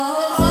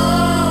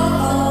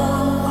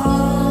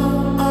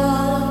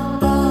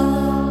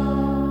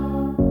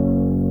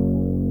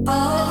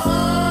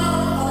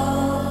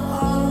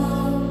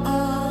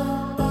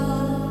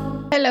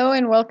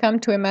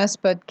welcome to Emma's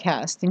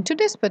podcast. In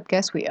today's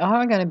podcast, we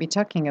are going to be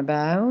talking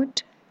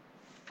about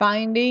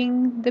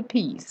finding the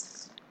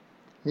peace.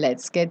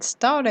 Let's get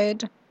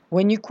started.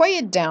 When you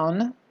quiet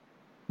down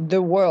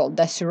the world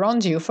that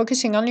surrounds you,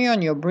 focusing only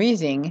on your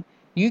breathing,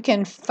 you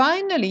can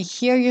finally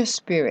hear your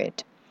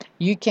spirit.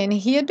 You can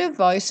hear the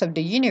voice of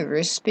the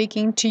universe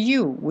speaking to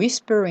you,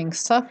 whispering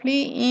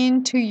softly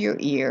into your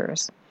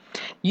ears.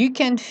 You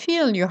can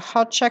feel your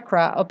heart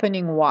chakra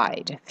opening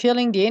wide,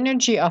 feeling the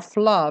energy of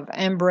love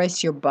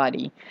embrace your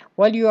body.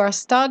 While you are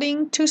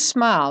starting to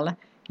smile,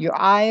 your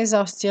eyes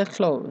are still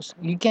closed.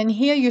 You can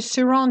hear your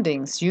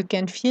surroundings. You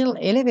can feel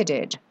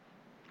elevated.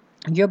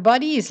 Your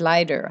body is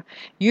lighter.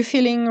 You're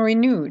feeling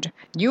renewed.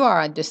 You are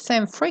at the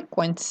same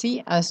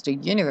frequency as the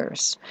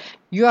universe.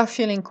 You are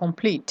feeling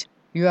complete.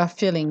 You are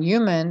feeling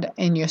human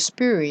and your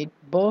spirit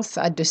both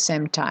at the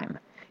same time.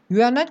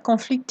 You are not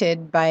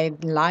conflicted by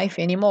life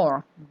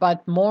anymore,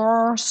 but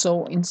more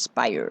so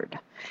inspired.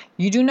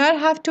 You do not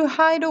have to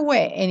hide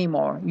away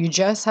anymore. You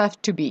just have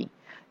to be.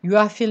 You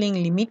are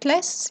feeling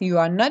limitless. You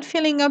are not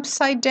feeling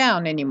upside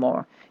down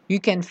anymore. You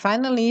can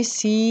finally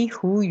see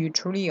who you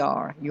truly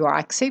are. You are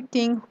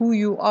accepting who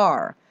you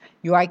are.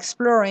 You are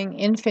exploring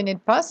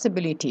infinite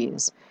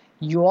possibilities.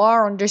 You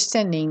are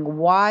understanding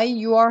why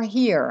you are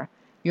here.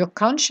 Your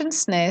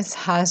consciousness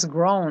has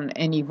grown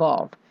and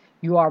evolved.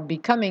 You are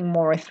becoming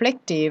more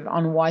reflective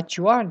on what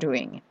you are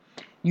doing.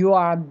 You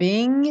are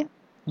being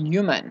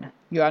human.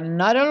 You are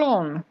not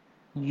alone.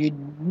 You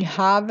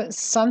have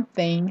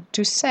something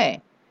to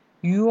say.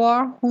 You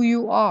are who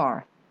you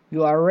are.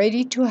 You are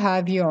ready to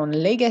have your own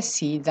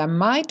legacy that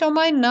might or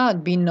might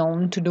not be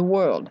known to the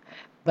world,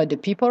 but the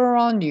people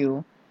around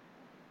you,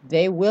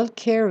 they will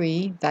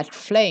carry that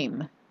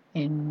flame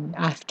in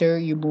after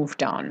you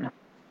moved on.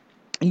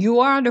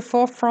 You are at the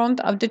forefront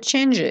of the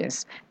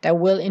changes that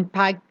will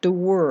impact the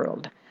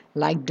world,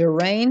 like the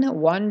rain,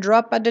 one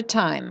drop at a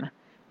time.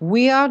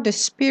 We are the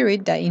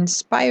spirit that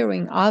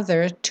inspiring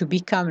others to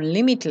become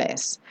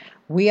limitless.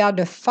 We are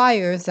the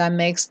fire that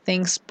makes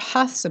things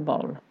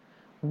possible.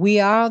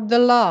 We are the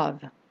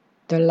love,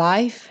 the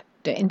life,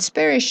 the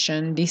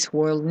inspiration this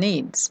world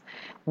needs.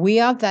 We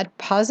are that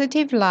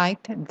positive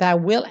light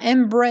that will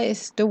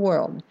embrace the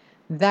world,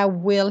 that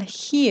will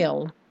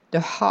heal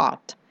the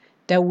heart,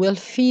 that will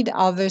feed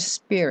other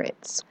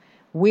spirits.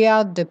 We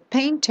are the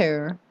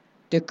painter,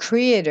 the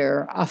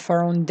creator of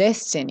our own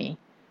destiny.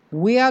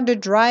 We are the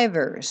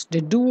drivers, the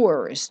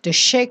doers, the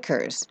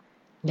shakers.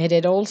 Let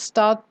it all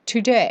start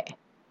today.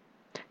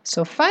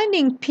 So,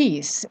 finding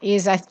peace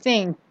is, I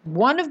think,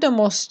 one of the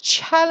most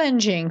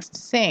challenging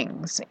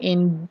things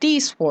in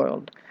this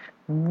world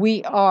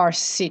we are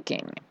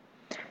seeking.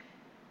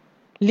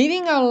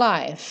 Living our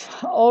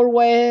life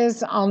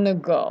always on the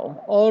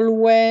go,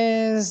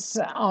 always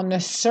on a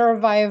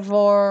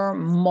survivor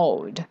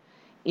mode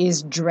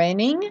is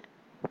draining,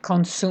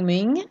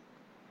 consuming,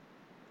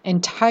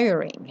 and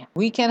tiring.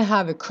 We can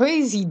have a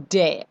crazy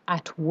day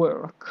at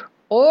work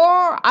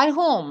or at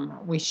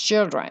home with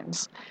children.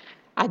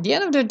 At the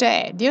end of the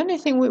day, the only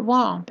thing we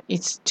want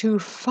is to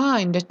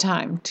find the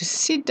time to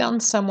sit down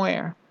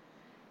somewhere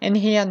and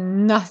hear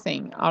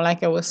nothing. Or,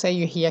 like I will say,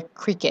 you hear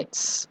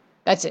crickets.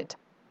 That's it.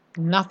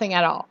 Nothing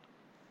at all.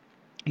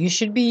 You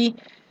should be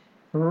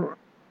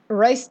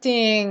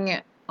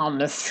resting on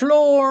the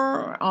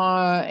floor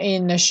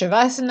in a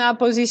Shavasana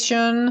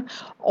position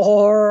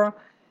or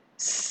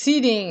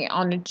sitting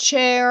on a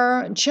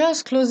chair,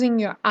 just closing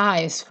your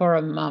eyes for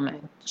a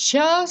moment,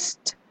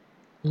 just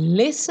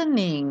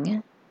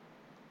listening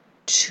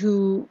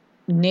to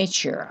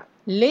nature,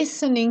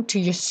 listening to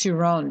your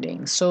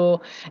surroundings.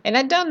 So, and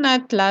I done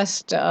that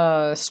last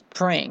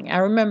spring. I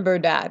remember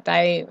that.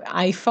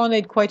 I found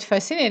it quite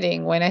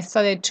fascinating when I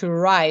started to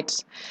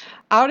write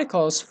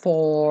articles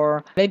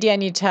for Lady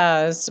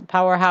Anita's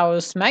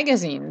Powerhouse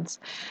magazines.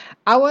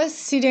 I was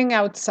sitting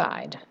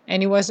outside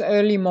and it was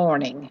early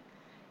morning.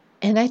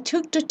 And I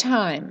took the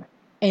time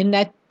and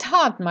I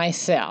taught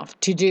myself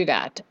to do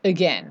that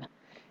again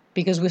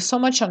because we're so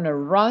much on a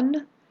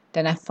run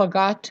that I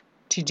forgot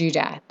to do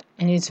that.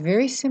 And it's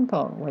very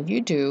simple. What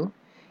you do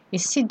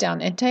is sit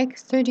down and take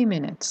 30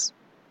 minutes.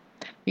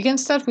 You can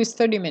start with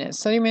 30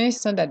 minutes. 30 minutes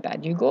is not that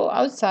bad. You go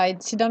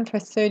outside, sit down for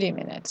 30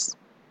 minutes,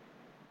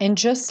 and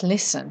just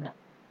listen.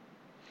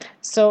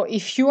 So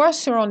if you are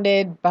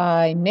surrounded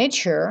by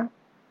nature,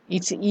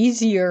 it's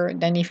easier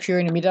than if you're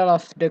in the middle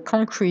of the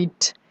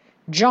concrete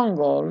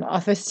jungle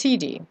of a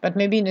city. But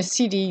maybe in a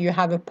city you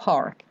have a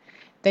park.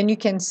 Then you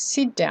can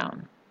sit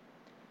down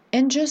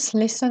and just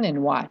listen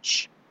and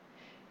watch.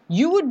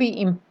 You would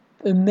be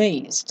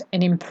amazed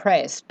and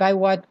impressed by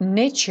what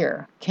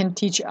nature can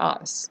teach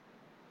us.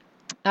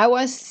 I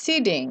was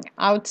sitting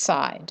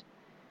outside,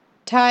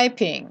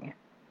 typing,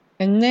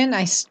 and then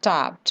I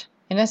stopped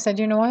and I said,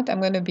 you know what?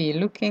 I'm going to be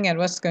looking at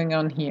what's going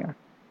on here.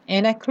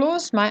 And I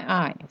closed my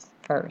eyes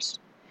first.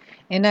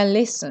 And I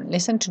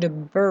listen to the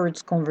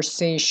birds'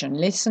 conversation,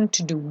 listen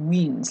to the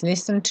winds,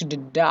 listen to the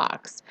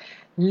ducks,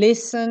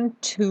 listen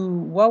to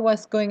what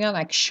was going on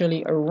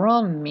actually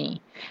around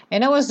me.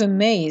 And I was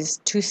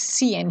amazed to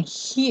see and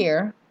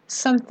hear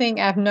something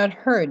I've not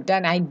heard,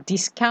 then I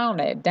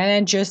discounted, then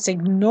I just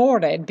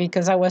ignored it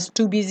because I was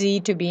too busy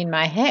to be in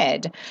my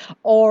head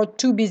or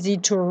too busy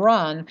to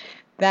run,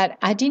 that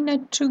I did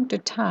not took the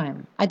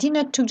time. I did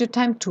not took the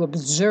time to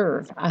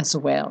observe as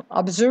well.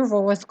 Observe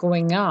what was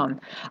going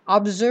on.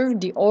 Observe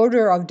the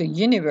order of the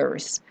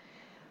universe.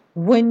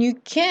 When you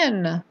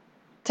can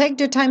take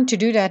the time to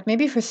do that,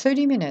 maybe for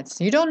 30 minutes.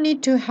 You don't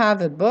need to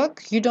have a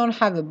book. You don't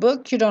have a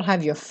book. You don't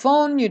have your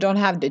phone. You don't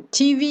have the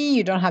TV.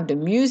 You don't have the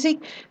music.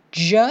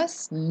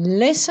 Just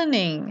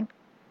listening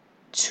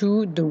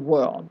to the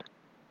world.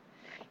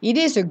 It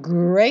is a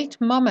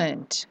great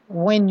moment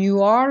when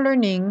you are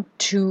learning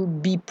to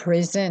be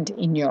present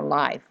in your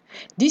life.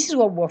 This is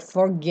what we're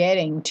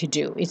forgetting to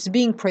do. It's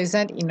being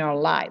present in our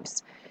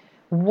lives.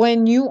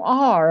 When you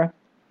are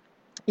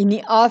in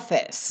the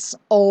office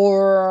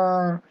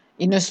or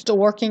in a store,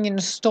 working in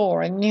a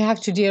store, and you have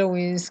to deal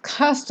with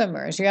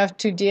customers, you have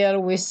to deal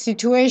with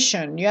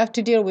situation, you have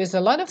to deal with a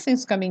lot of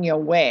things coming your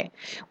way,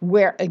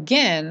 where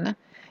again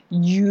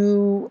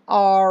you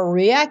are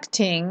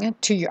reacting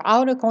to your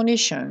outer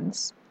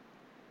conditions,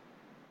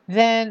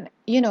 then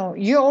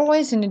you're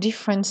always in a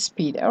different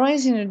speed,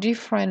 always in a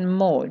different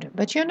mode,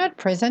 but you're not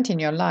present in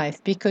your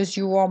life because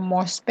you are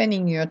more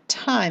spending your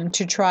time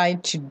to try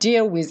to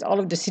deal with all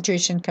of the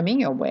situation coming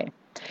your way.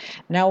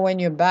 Now, when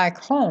you're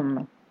back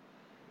home,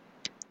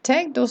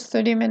 take those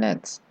 30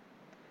 minutes.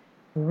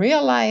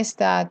 Realize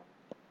that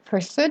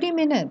for 30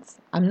 minutes,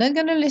 I'm not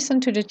going to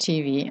listen to the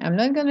TV. I'm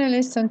not going to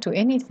listen to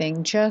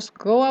anything. Just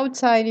go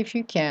outside if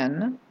you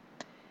can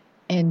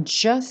and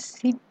just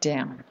sit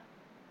down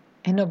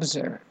and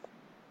observe.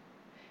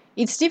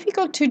 It's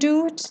difficult to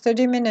do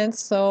 30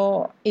 minutes,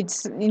 so you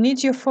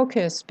need your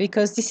focus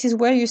because this is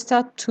where you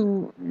start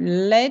to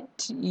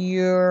let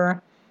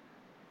your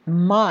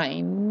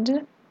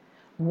mind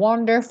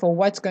wonder for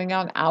what's going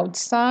on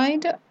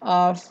outside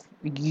of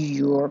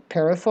your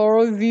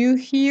peripheral view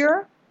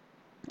here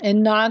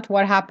and not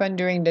what happened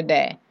during the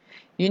day.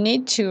 You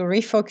need to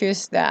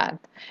refocus that.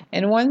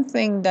 And one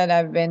thing that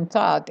I've been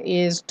taught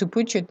is to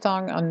put your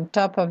tongue on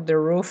top of the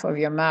roof of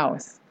your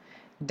mouth.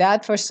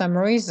 That for some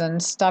reason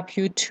stop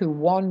you to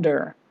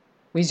wander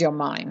with your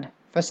mind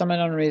for some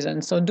unknown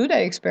reason. So do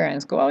that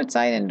experience. Go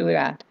outside and do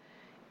that.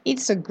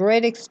 It's a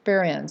great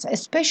experience,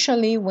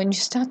 especially when you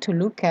start to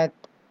look at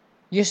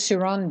your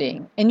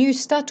surrounding and you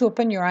start to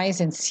open your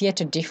eyes and see it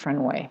a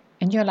different way.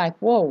 And you're like,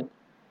 whoa,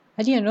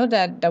 I didn't know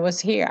that was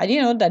here. I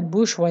didn't know that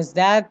bush was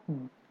that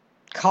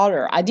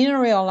color. I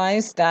didn't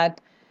realize that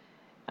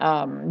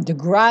the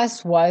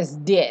grass was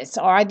this,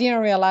 or I didn't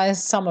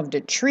realize some of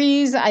the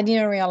trees. I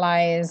didn't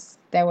realize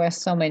there were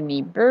so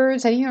many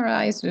birds. I didn't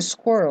realize the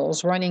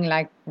squirrels running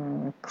like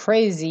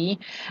crazy.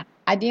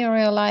 I didn't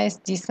realize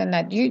this and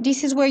that.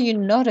 This is where you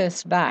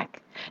notice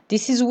back.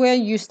 This is where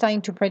you're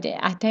starting to pay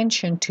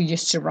attention to your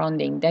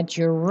surrounding, that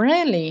you're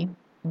really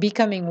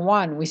becoming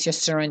one with your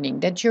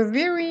surrounding, that you're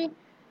very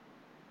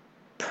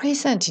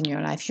present in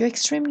your life. You're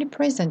extremely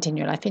present in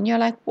your life. And you're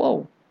like,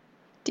 whoa,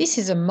 this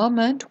is a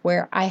moment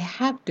where I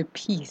have the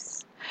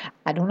peace.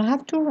 I don't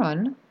have to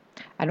run.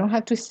 I don't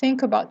have to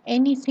think about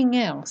anything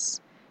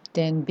else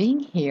than being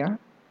here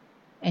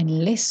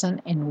and listen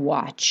and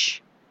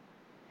watch.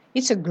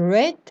 It's a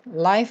great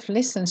life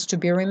lesson to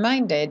be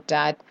reminded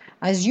that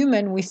as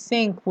human we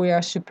think we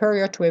are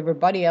superior to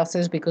everybody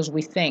else's because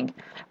we think.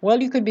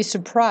 Well, you could be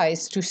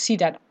surprised to see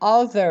that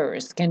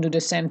others can do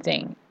the same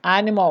thing.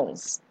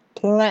 Animals,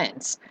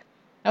 plants.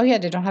 Oh yeah,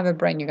 they don't have a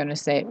brain, you're going to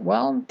say.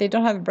 Well, they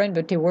don't have a brain,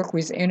 but they work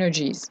with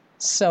energies.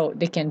 So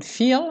they can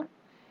feel,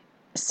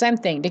 same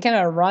thing. They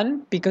cannot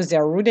run because they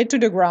are rooted to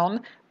the ground,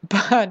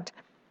 but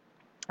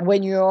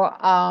when you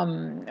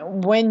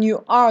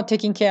are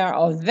taking care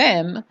of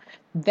them,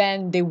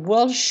 then they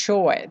will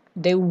show it.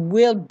 They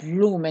will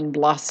bloom and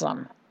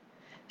blossom.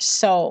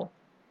 So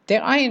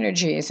there are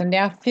energies and they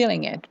are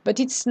feeling it. But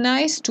it's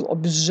nice to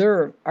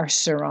observe our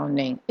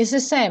surrounding. It's the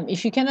same.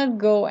 If you cannot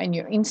go and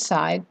you're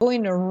inside, go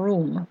in a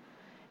room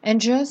and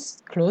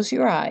just close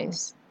your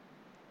eyes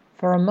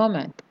for a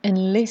moment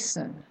and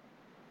listen.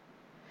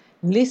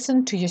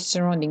 Listen to your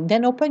surrounding.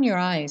 Then open your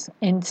eyes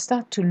and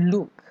start to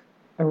look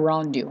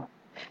around you.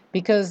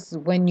 Because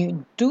when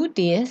you do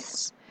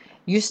this,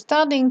 you're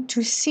starting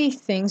to see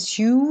things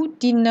you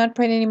did not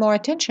pay any more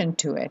attention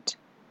to it.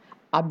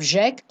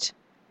 Object,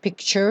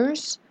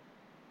 pictures,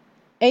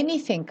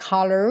 anything,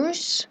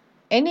 colors,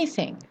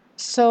 anything.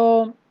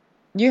 So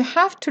you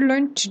have to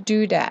learn to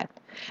do that.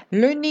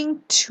 Learning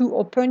to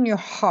open your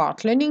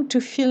heart, learning to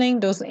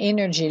feeling those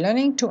energy,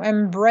 learning to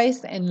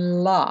embrace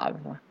and love.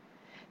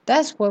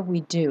 That's what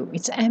we do.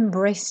 It's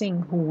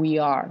embracing who we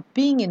are,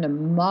 being in a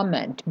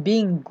moment,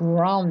 being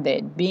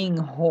grounded, being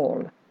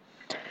whole.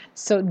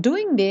 So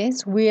doing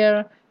this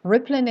will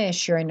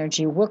replenish your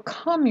energy, will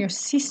calm your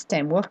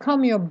system, will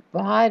calm your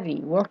body,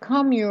 will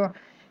calm your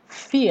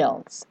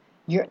fields,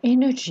 your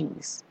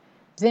energies.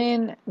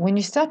 Then when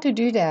you start to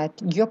do that,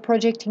 you're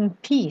projecting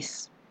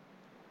peace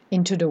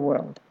into the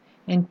world,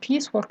 and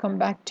peace will come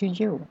back to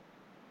you.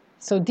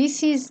 So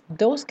this is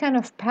those kind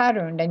of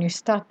pattern, then you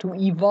start to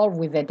evolve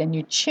with it and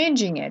you're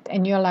changing it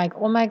and you're like,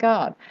 oh my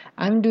God,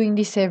 I'm doing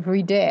this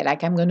every day.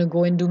 Like I'm gonna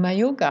go and do my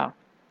yoga.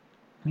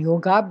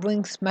 Yoga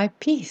brings my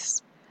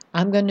peace.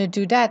 I'm gonna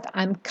do that.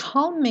 I'm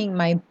calming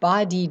my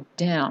body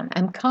down.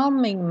 I'm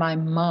calming my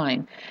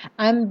mind.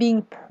 I'm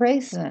being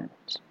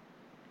present.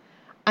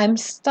 I'm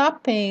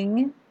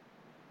stopping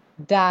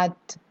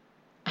that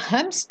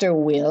hamster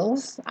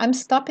wheels. I'm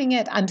stopping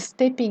it. I'm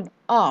stepping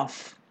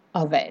off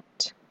of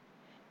it.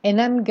 And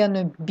I'm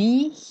gonna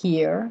be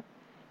here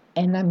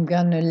and I'm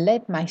gonna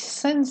let my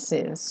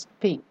senses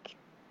speak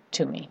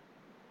to me.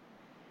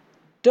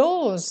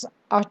 Those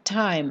are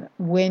time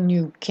when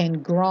you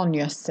can ground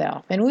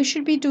yourself. And we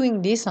should be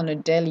doing this on a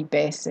daily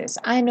basis.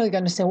 I know you're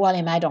gonna say, well,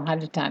 Emma, I don't have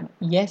the time.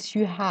 Yes,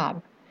 you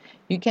have.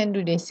 You can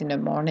do this in the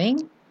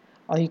morning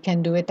or you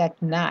can do it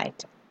at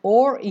night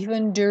or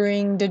even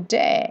during the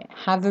day.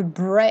 Have a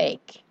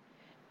break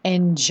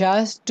and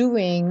just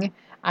doing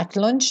at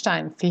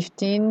lunchtime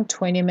 15,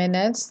 20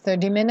 minutes,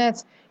 30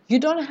 minutes. You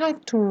don't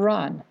have to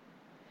run.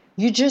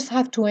 You just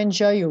have to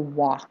enjoy your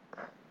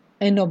walk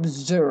and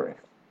observe,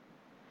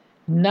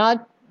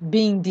 not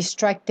being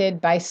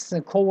distracted by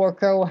a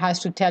coworker who has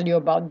to tell you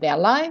about their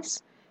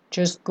lives.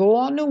 Just go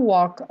on a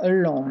walk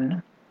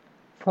alone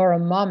for a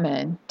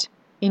moment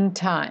in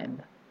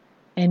time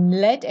and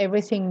let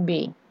everything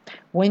be.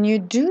 When you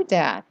do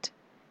that,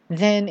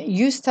 then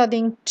you're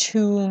starting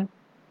to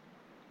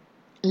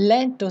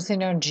let those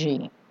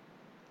energy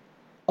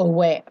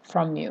away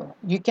from you.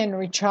 You can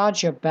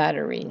recharge your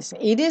batteries.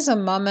 It is a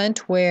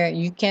moment where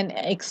you can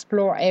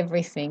explore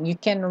everything. You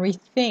can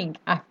rethink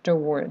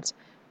afterwards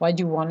what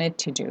you wanted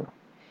to do.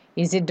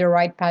 Is it the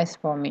right path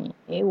for me?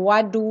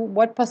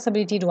 What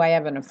possibility do I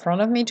have in front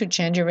of me to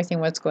change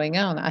everything what's going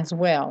on as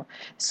well?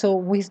 So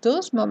with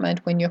those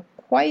moments when you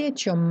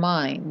quiet your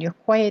mind, you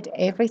quiet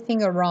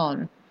everything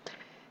around,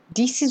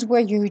 this is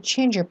where you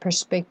change your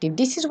perspective.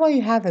 This is where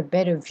you have a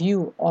better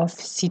view of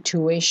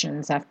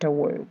situations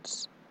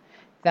afterwards.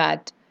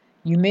 That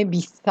you maybe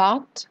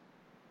thought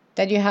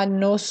that you had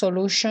no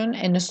solution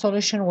and the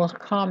solution will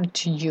come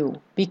to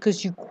you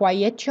because you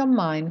quiet your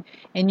mind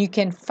and you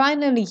can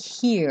finally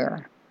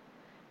hear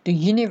the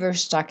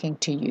universe talking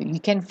to you. You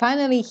can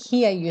finally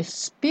hear your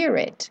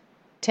spirit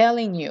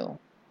telling you,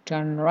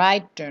 turn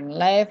right, turn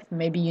left.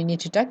 Maybe you need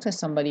to talk to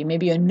somebody.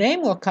 Maybe a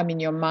name will come in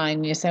your mind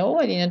and you say, oh,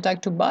 I didn't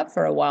talk to Bob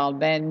for a while.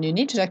 Then you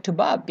need to talk to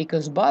Bob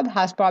because Bob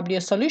has probably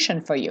a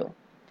solution for you.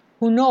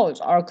 Who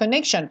knows? Or a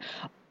connection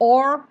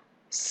or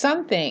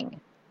something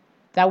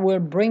that will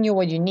bring you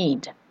what you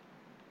need.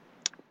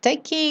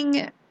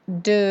 Taking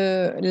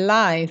the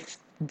life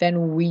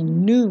than we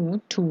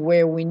knew to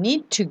where we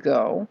need to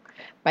go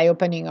by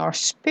opening our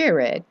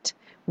spirit,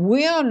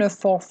 we're on the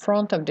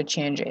forefront of the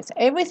changes.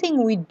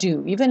 Everything we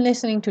do, even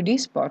listening to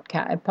this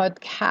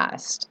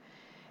podcast,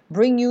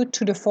 bring you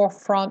to the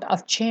forefront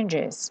of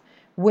changes.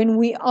 When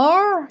we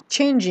are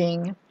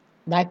changing,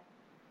 like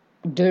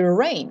the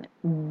rain,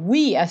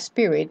 we as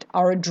spirit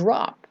are a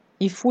drop.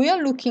 If we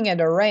are looking at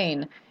a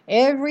rain,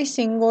 every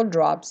single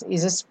drop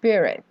is a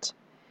spirit.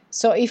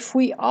 So if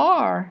we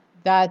are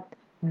that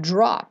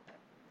drop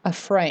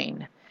of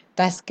rain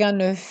that's going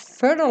to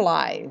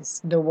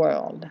fertilize the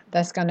world,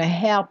 that's going to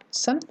help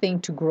something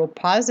to grow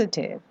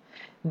positive,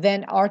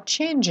 then our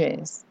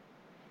changes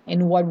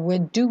in what we're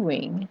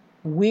doing,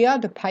 we are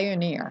the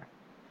pioneer.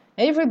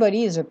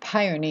 Everybody is a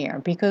pioneer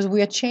because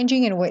we are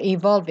changing and we're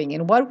evolving.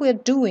 And what we're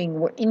doing,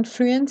 we're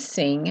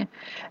influencing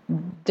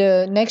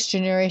the next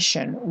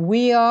generation.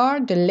 We are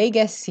the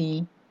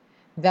legacy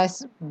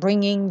that's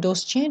bringing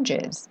those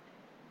changes.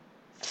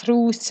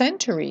 Through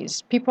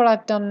centuries, people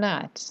have done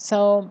that.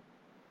 So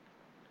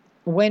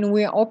when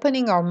we're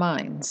opening our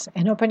minds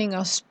and opening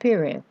our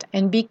spirit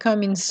and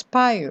become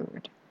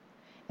inspired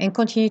and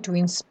continue to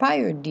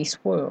inspire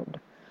this world,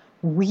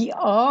 we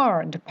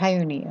are the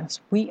pioneers.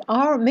 We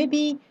are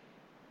maybe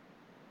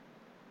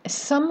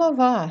some of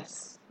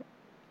us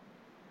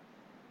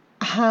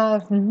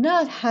have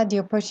not had the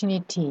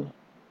opportunity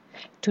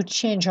to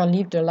change or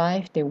live the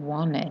life they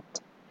wanted,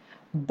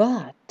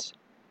 but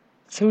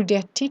through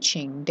their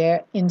teaching,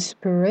 their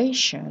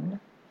inspiration,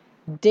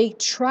 they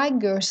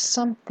trigger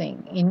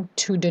something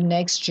into the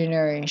next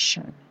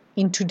generation,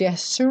 into their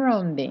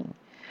surrounding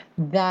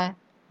that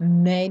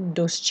made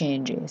those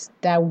changes,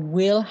 that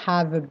will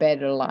have a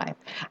better life.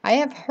 I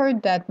have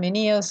heard that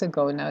many years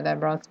ago now, that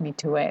brought me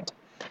to it.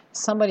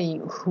 Somebody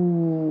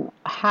who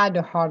had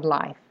a hard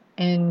life,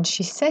 and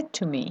she said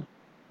to me,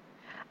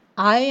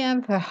 I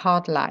have a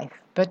hard life,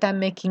 but I'm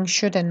making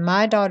sure that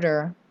my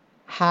daughter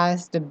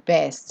has the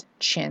best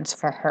chance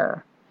for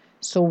her.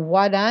 So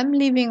what I'm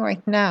living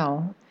right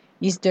now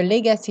is the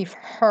legacy of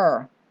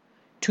her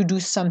to do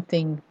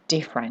something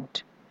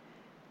different.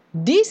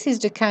 This is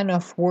the kind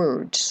of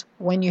words,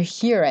 when you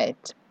hear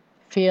it,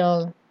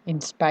 feel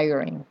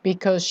inspiring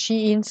because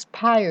she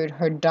inspired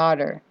her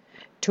daughter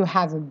to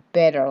have a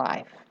better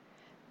life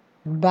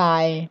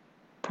by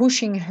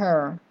pushing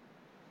her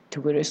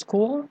to go to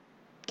school,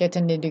 get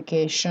an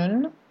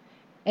education,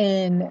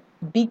 and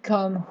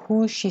become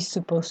who she's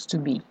supposed to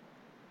be.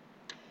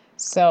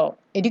 So,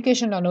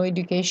 education or no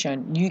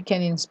education, you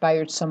can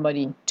inspire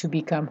somebody to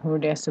become who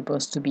they're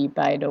supposed to be,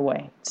 by the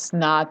way. It's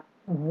not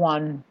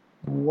one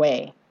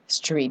way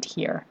street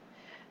here.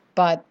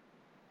 But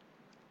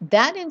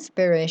that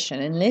inspiration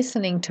and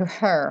listening to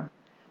her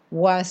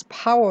was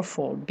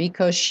powerful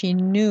because she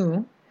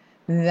knew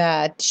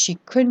that she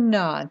could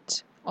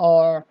not,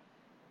 or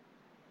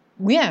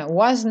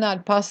was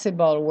not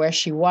possible where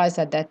she was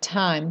at that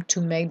time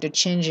to make the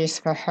changes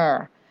for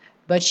her.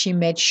 But she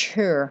made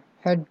sure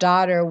her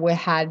daughter will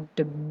have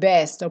the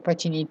best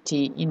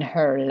opportunity in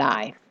her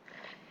life.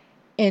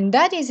 And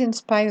that is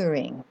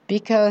inspiring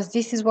because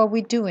this is what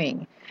we're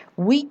doing.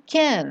 We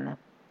can,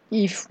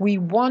 if we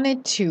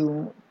wanted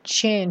to,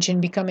 change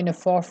and become in the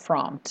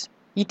forefront.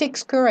 It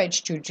takes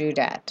courage to do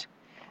that.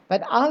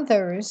 But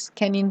others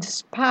can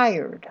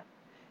inspire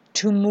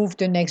to move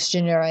the next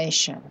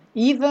generation,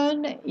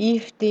 even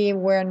if they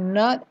were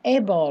not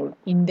able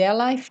in their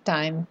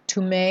lifetime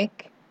to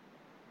make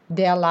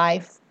their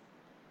life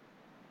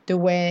the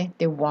way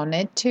they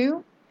wanted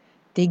to.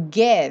 They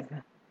gave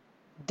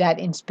that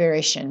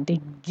inspiration,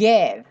 they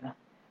gave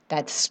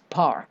that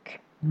spark,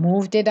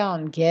 moved it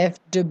on, gave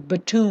the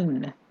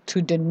baton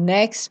to the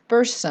next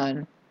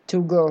person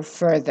to go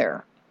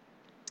further.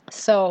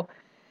 So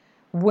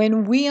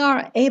when we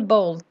are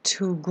able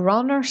to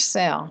ground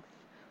ourselves,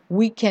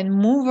 we can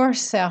move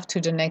ourselves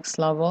to the next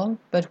level,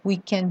 but we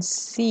can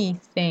see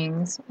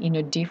things in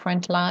a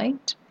different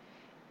light,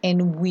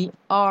 and we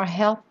are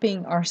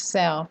helping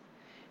ourselves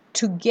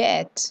to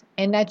get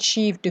and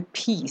achieve the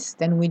peace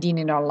that we need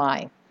in our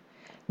life.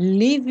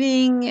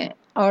 Living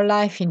our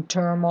life in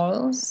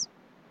turmoils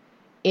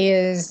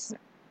is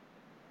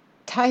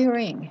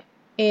tiring,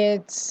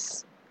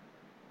 it's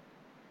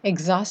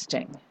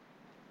exhausting,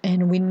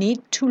 and we need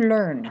to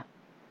learn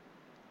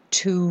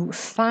to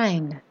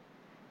find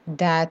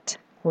that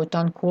quote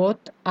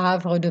unquote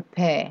havre de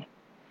paix,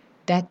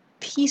 that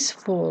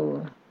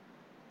peaceful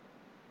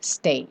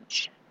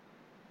stage,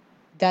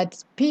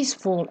 that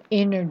peaceful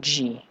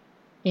energy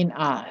in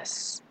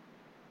us.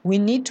 We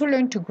need to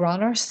learn to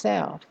ground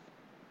ourselves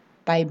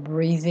by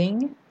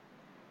breathing,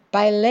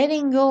 by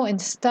letting go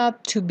and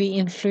stop to be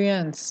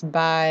influenced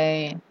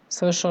by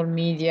social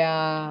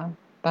media,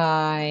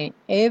 by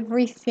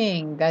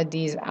everything that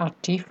is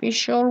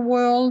artificial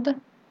world,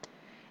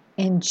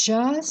 and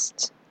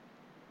just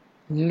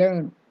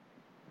learn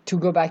to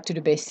go back to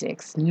the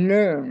basics,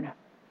 learn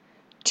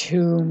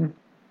to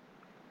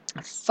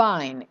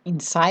find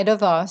inside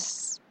of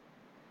us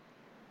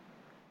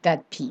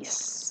that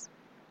peace,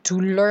 to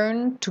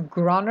learn to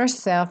ground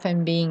ourselves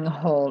and being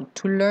whole,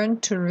 to learn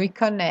to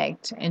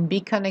reconnect and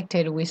be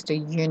connected with the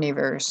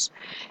universe,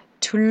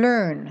 to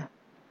learn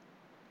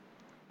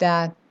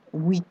that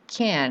we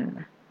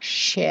can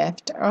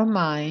shift our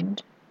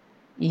mind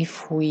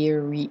if we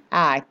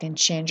react and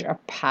change our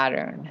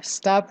pattern.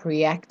 Stop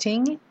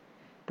reacting,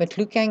 but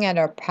looking at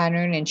our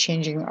pattern and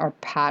changing our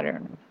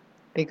pattern.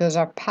 Because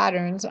our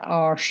patterns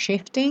are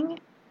shifting,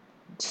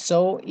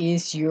 so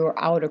is your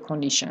outer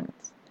conditions.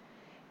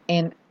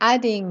 And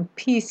adding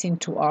peace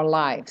into our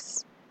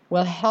lives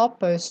will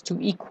help us to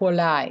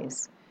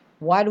equalize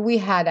what we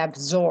had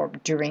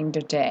absorbed during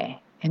the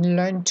day and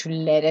learn to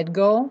let it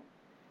go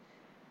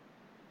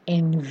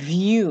and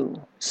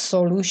view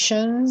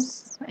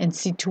solutions and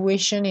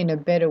situation in a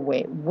better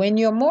way. When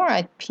you're more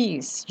at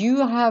peace,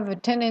 you have a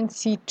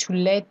tendency to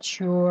let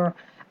your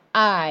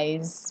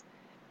eyes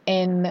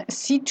and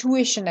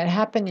situation that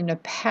happened in the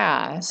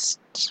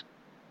past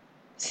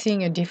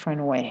seeing a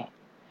different way.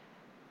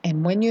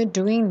 And when you're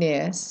doing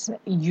this,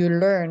 you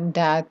learn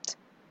that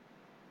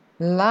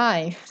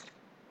life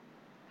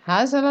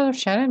has a lot of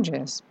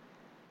challenges,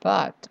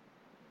 but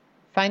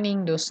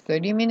finding those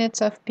 30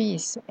 minutes of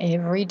peace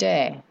every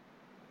day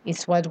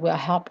is what will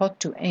help out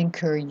to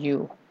anchor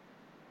you.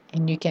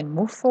 And you can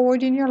move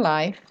forward in your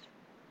life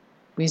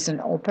with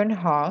an open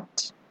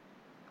heart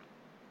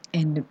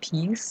and the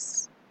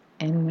peace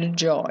and the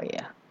joy.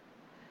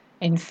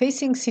 And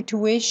facing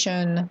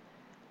situation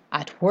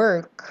at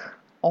work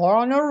or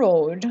on a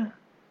road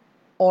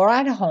or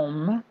at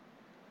home,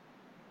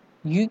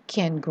 you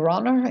can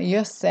ground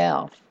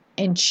yourself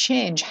and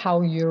change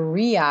how you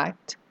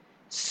react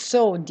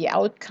so the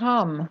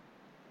outcome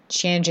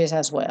changes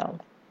as well.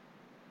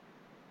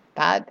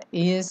 That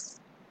is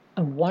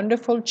a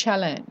wonderful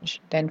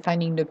challenge than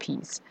finding the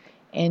peace.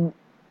 And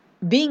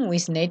being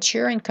with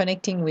nature and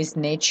connecting with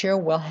nature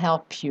will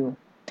help you.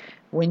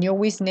 When you're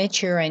with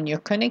nature and you're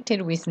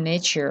connected with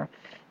nature,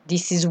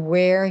 this is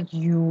where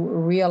you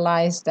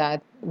realize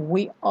that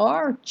we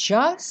are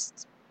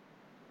just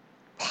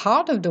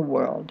part of the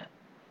world.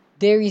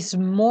 There is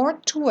more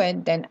to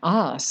it than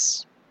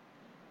us.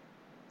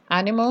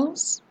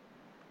 Animals,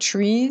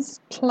 trees,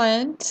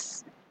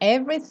 plants,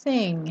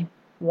 everything,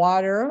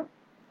 water,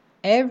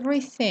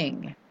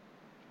 everything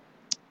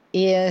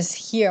is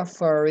here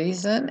for a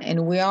reason,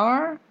 and we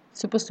are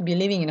supposed to be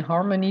living in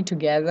harmony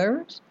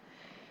together.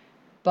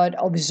 But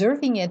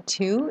observing it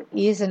too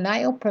is an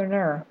eye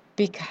opener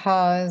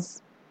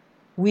because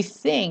We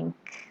think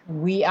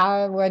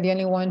we're the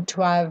only one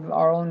to have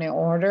our own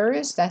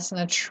orders. That's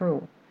not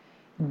true.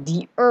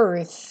 The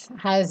earth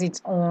has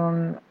its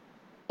own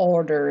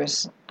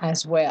orders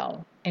as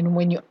well. And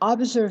when you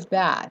observe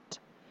that,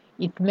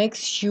 it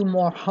makes you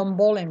more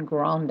humble and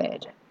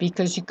grounded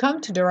because you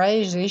come to the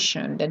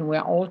realization that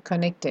we're all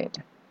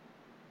connected.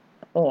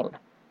 All.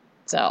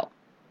 So,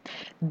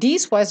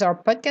 this was our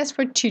podcast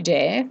for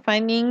today,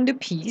 Finding the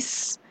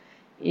Peace.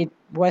 It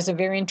was a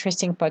very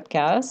interesting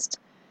podcast.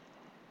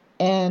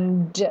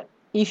 And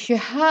if you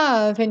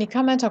have any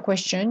comment or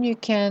question, you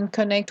can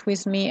connect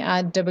with me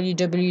at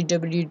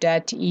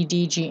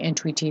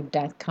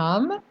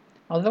www.edgintuitive.com.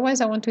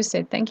 Otherwise, I want to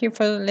say thank you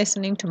for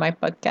listening to my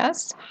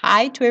podcast.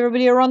 Hi to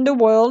everybody around the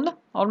world.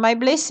 All my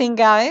blessing,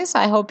 guys.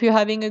 I hope you're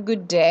having a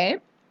good day.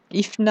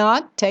 If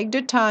not, take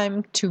the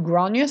time to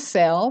ground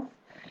yourself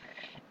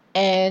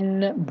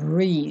and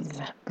breathe.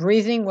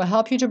 Breathing will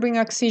help you to bring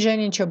oxygen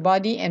into your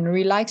body and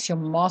relax your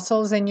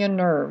muscles and your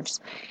nerves.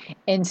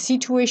 And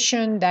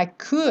situation that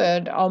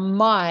could or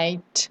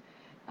might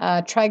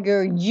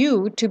trigger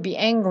you to be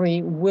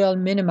angry will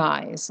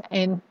minimize.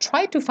 And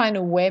try to find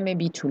a way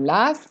maybe to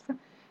laugh,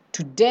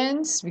 to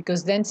dance,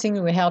 because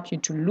dancing will help you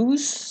to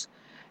loose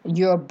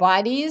your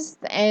bodies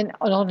and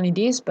not only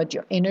this, but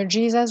your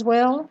energies as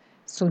well.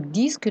 So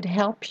this could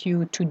help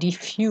you to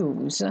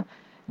diffuse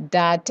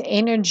that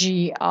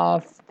energy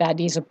of that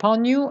is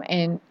upon you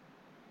and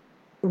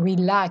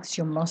relax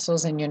your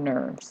muscles and your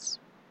nerves.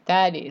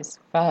 That is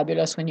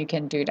fabulous when you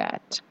can do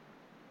that.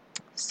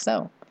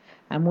 So,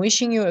 I'm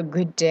wishing you a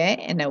good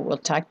day and I will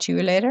talk to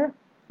you later.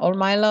 All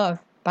my love.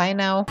 Bye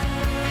now.